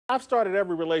I've started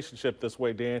every relationship this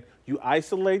way, Dan. You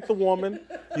isolate the woman,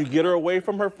 you get her away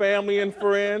from her family and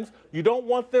friends. You don't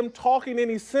want them talking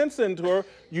any sense into her.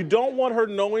 You don't want her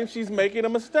knowing she's making a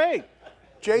mistake.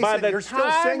 Jason, you're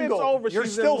still single. You're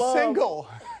still single.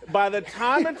 By the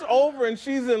time it's over and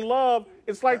she's in love,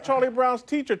 it's like Charlie Brown's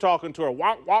teacher talking to her.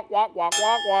 Walk, walk, walk, walk,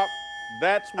 walk, walk.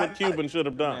 That's what Cuban should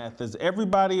have done.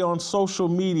 Everybody on social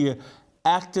media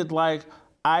acted like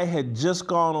I had just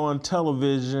gone on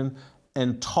television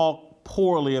and talked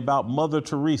poorly about Mother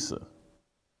Teresa.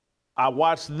 I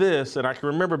watched this and I can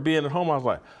remember being at home, I was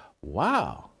like,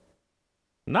 wow,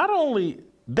 not only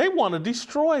they want to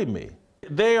destroy me,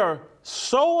 they are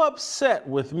so upset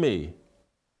with me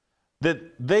that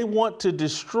they want to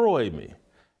destroy me.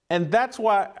 And that's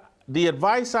why the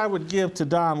advice I would give to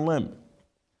Don Lemon,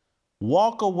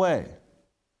 walk away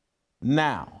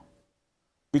now,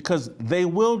 because they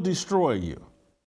will destroy you.